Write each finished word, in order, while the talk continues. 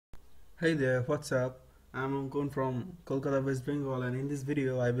Hey there, what's up? I'm Ankon from Kolkata, West Bengal, and in this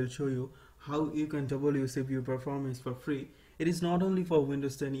video I will show you how you can double your CPU performance for free. It is not only for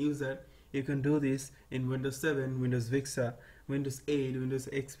Windows 10 user, you can do this in Windows 7, Windows Vista, Windows 8, Windows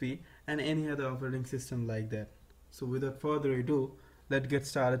XP, and any other operating system like that. So without further ado, let's get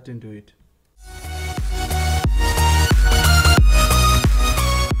started into it.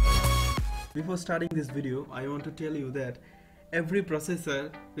 Before starting this video, I want to tell you that every processor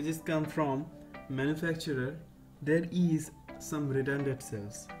which is come from manufacturer, there is some redundant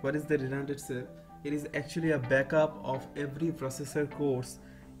cells. What is the redundant cell? It is actually a backup of every processor cores.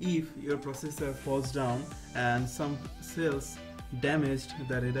 If your processor falls down and some cells damaged,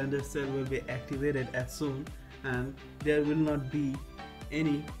 the redundant cell will be activated as soon and there will not be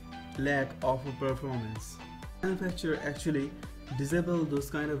any lack of performance. Manufacturer actually disable those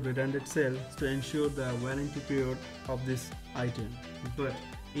kind of redundant cells to ensure the warranty period of this item, but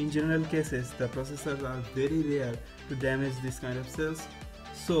in general cases the processors are very rare to damage this kind of cells,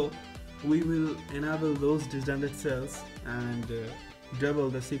 so we will enable those redundant cells and double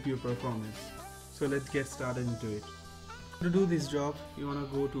the CPU performance. So let's get started into it. To do this job, you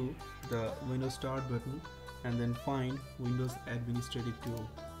want to go to the Windows Start button and then find Windows Administrative Tool.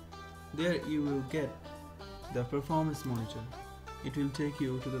 There you will get the performance monitor. It will take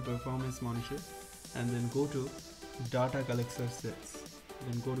you to the performance monitor and then go to data collector sets,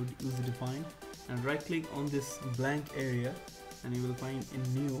 then go to user defined and right click on this blank area and you will find a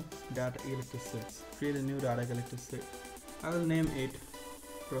new data collector sets. Create a new data collector set. I will name it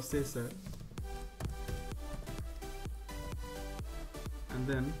processor and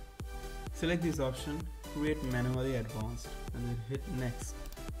then select this option, create manually advanced, and then hit next.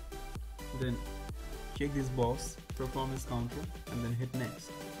 Then check this box, performance counter, and then hit next.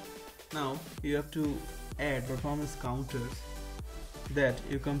 Now you have to add performance counters that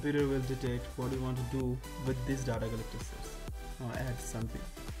your computer will detect what you want to do with this data collector sets. Now add something.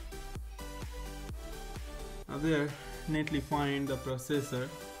 Now there, neatly find the processor.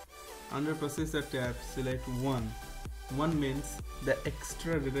 Under processor tab, select 1. 1 means the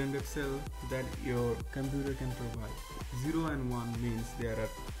extra redundant cell that your computer can provide. 0 and 1 means there are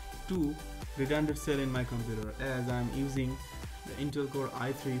 2 redundant cell in my computer, as I am using the Intel Core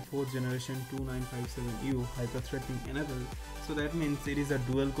i3 4th generation 2957U hyper-threading enabled, so that means it is a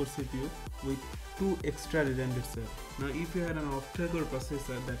dual core CPU with 2 extra redundant cells. Now if you had an octa-core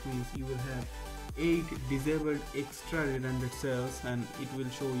processor, that means you will have 8 disabled extra redundant cells and it will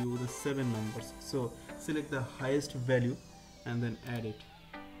show you the 7 numbers. So select the highest value and then add it.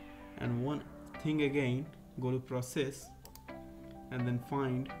 And one thing again, go to process and then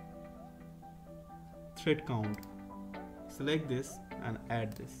find thread count. Select this and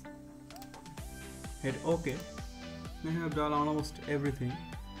add this. Hit OK. We have done almost everything.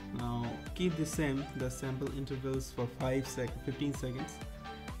 Now keep the same, the sample intervals for 15 seconds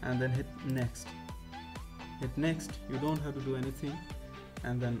and then hit next. Hit next, you don't have to do anything,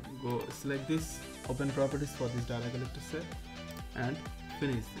 and then go select this, open properties for this data collector set and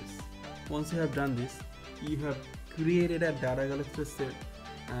finish this. Once you have done this, you have created a data collector set,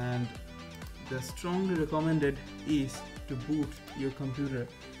 and the strongly recommended is to boot your computer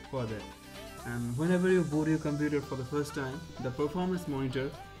for that. And whenever you boot your computer for the first time, the performance monitor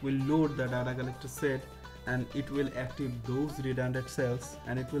will load the data collector set and it will activate those redundant cells,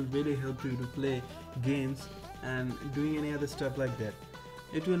 and it will really help you to play games and doing any other stuff like that.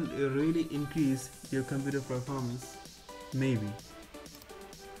 It will really increase your computer performance, maybe.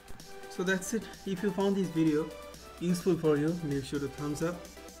 So that's it. If you found this video useful for you, make sure to thumbs up,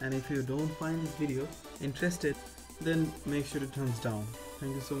 and if you don't find this video interested, then make sure to thumbs down.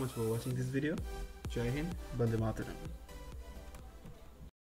 Thank you so much for watching this video. Jai Hind, Bande Mataram.